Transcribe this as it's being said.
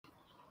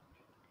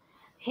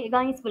Hey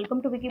guys,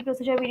 welcome to Wiki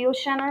Procedure Videos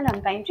channel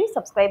and kindly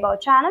subscribe our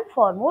channel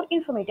for more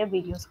informative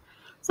videos.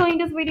 So in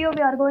this video,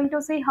 we are going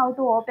to see how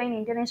to obtain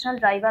international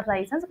driver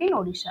license in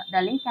Odisha. The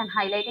link I'm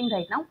highlighting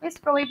right now is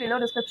provided below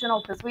description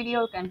of this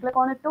video. You can click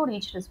on it to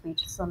reach this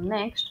page. So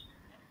next,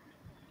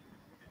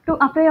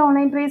 to apply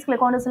online, please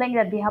click on this link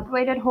that we have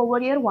provided over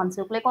here. Once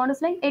you click on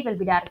this link, it will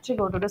be directly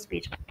go to this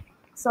page.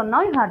 So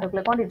now you have to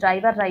click on the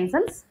driver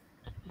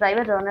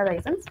learner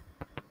license.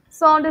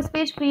 So on this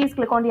page, please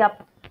click on the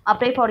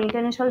apply for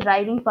international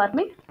driving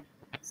permit.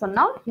 So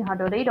now you have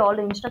to read all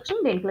the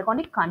instructions, then click on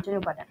the continue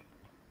button.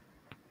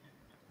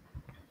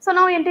 So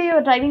now enter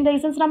your driving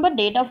license number,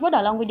 date of birth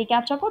along with the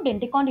captcha code, then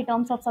click on the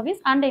terms of service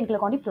and then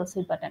click on the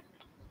proceed button.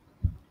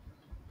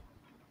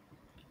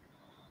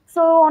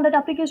 So on that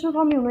application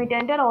form, you need to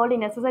enter all the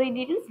necessary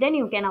details, then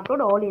you can upload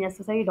all the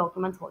necessary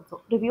documents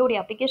also. Review the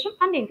application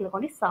and then click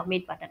on the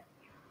submit button.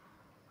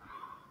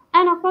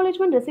 An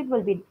acknowledgement receipt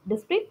will be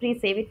displayed.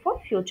 Please save it for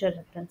future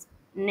reference.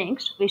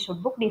 Next, we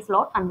should book the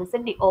slot and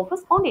visit the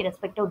office on the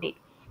respective date.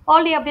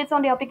 All the updates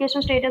on the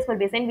application status will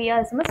be sent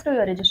via SMS to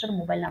your registered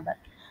mobile number.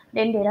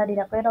 Then there are the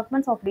required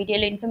documents of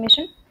detailed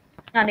information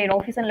and in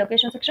office and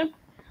location section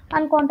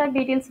and contact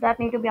details that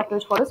need to be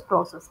uploaded for this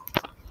process.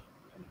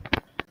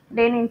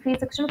 Then in fee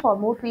section for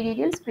more fee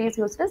details, please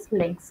use this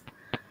links.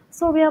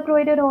 So we have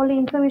provided all the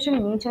information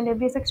in each and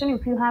every section.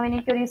 If you have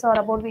any queries or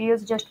about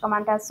videos, just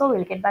comment us. So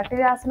we'll get back to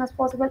you as soon as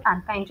possible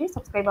and kindly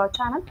subscribe our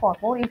channel for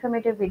more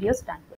informative videos. Thank you.